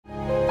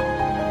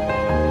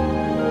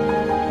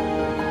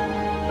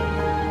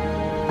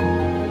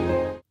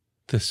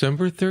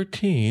December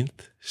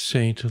 13th,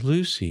 Saint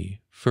Lucy,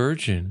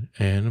 Virgin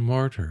and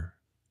Martyr.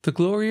 The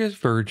glorious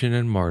Virgin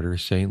and Martyr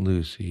Saint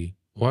Lucy,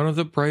 one of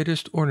the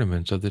brightest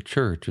ornaments of the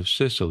Church of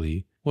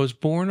Sicily, was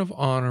born of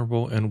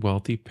honorable and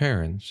wealthy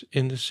parents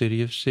in the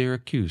city of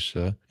Syracuse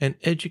and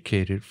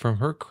educated from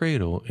her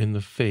cradle in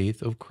the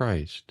faith of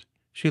Christ.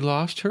 She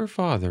lost her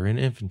father in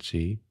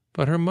infancy,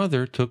 but her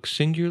mother took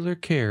singular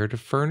care to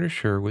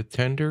furnish her with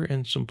tender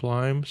and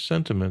sublime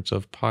sentiments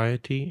of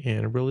piety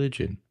and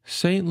religion.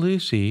 Saint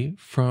Lucy,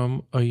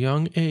 from a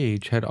young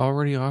age, had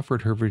already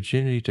offered her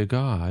virginity to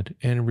God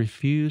and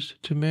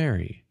refused to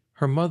marry.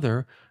 Her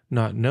mother,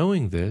 not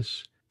knowing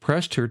this,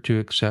 pressed her to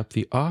accept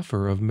the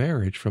offer of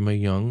marriage from a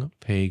young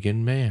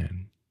pagan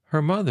man.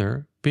 Her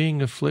mother,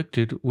 being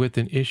afflicted with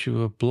an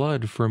issue of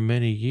blood for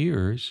many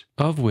years,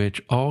 of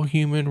which all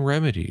human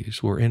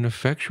remedies were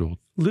ineffectual,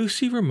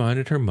 Lucy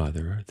reminded her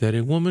mother that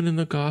a woman in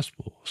the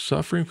Gospel,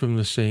 suffering from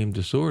the same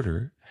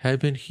disorder, had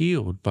been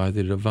healed by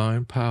the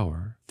divine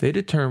power. They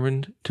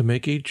determined to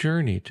make a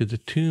journey to the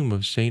tomb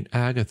of Saint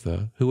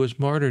Agatha, who was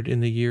martyred in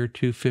the year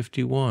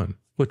 251,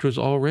 which was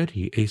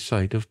already a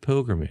site of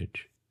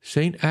pilgrimage.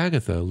 Saint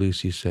Agatha,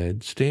 Lucy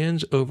said,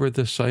 stands over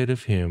the site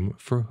of him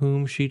for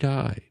whom she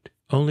died.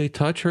 Only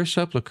touch her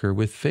sepulchre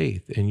with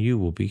faith and you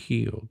will be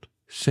healed.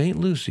 Saint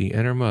Lucy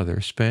and her mother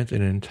spent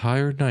an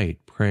entire night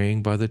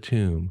praying by the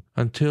tomb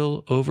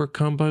until,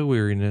 overcome by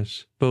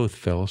weariness, both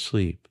fell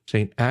asleep.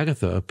 Saint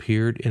Agatha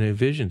appeared in a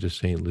vision to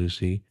Saint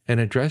Lucy and,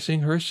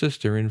 addressing her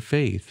sister in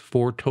faith,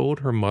 foretold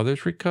her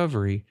mother's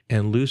recovery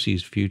and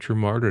Lucy's future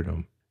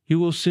martyrdom. You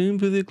will soon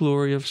be the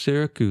glory of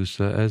Syracuse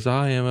as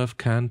I am of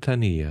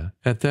Catania.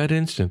 At that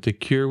instant the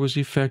cure was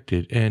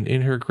effected, and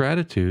in her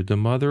gratitude the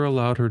mother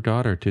allowed her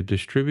daughter to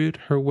distribute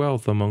her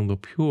wealth among the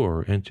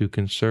poor and to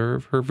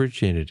conserve her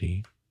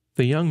virginity.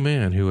 The young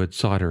man who had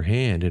sought her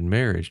hand in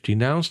marriage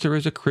denounced her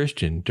as a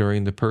Christian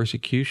during the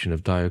persecution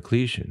of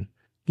Diocletian.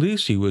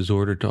 Lucy was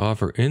ordered to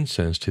offer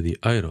incense to the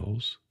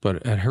idols,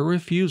 but at her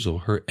refusal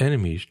her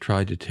enemies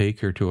tried to take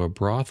her to a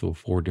brothel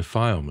for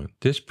defilement.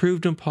 This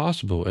proved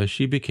impossible as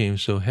she became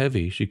so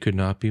heavy she could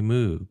not be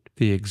moved.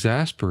 The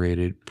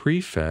exasperated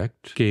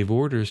prefect gave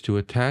orders to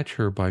attach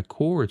her by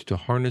cords to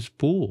harness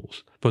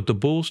bulls, but the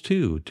bulls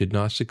too did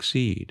not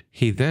succeed.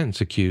 He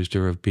thence accused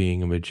her of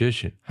being a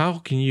magician. How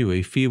can you,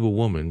 a feeble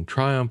woman,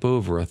 triumph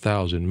over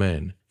 1,000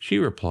 men? She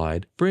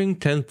replied, Bring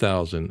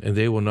 10,000, and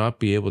they will not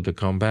be able to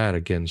combat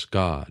against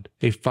God.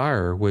 A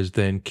fire was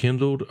then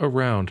kindled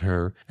around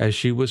her, as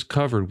she was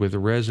covered with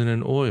resin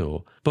and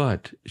oil,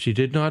 but she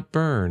did not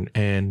burn,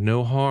 and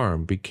no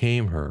harm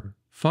became her.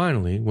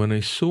 Finally, when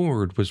a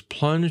sword was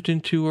plunged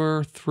into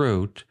her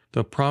throat,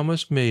 the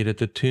promise made at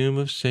the tomb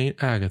of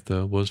Saint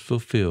Agatha was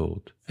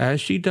fulfilled. As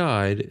she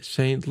died,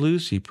 Saint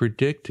Lucy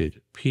predicted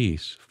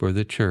peace for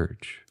the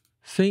Church.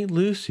 Saint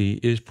Lucy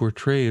is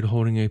portrayed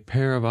holding a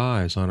pair of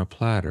eyes on a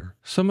platter.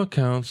 Some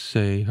accounts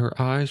say her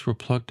eyes were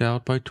plucked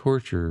out by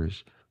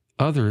torturers,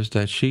 others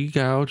that she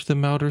gouged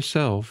them out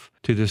herself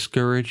to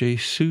discourage a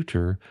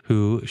suitor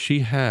who she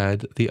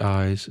had the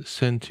eyes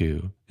sent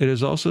to. It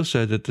is also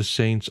said that the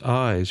saint's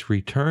eyes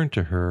returned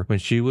to her when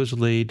she was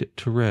laid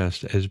to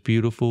rest as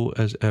beautiful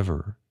as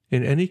ever.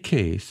 In any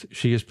case,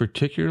 she is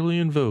particularly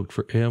invoked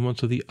for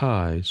ailments of the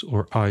eyes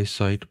or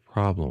eyesight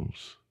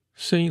problems.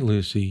 Saint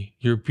Lucy,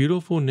 your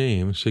beautiful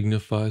name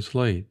signifies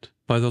light.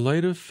 By the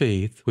light of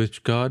faith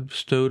which God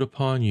bestowed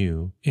upon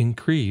you,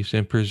 increase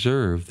and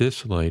preserve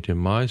this light in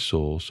my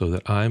soul so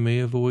that I may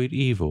avoid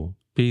evil,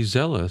 be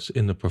zealous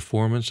in the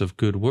performance of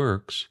good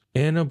works,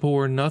 and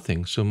abhor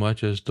nothing so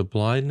much as the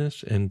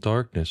blindness and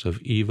darkness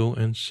of evil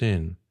and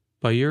sin.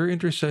 By your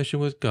intercession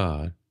with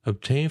God,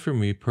 obtain for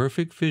me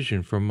perfect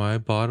vision from my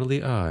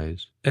bodily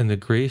eyes, and the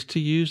grace to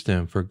use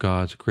them for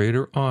God's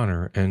greater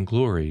honor and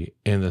glory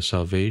and the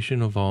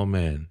salvation of all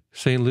men.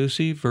 Saint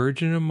Lucy,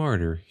 Virgin and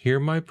Martyr, hear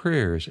my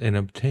prayers and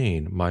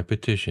obtain my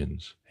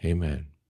petitions. Amen.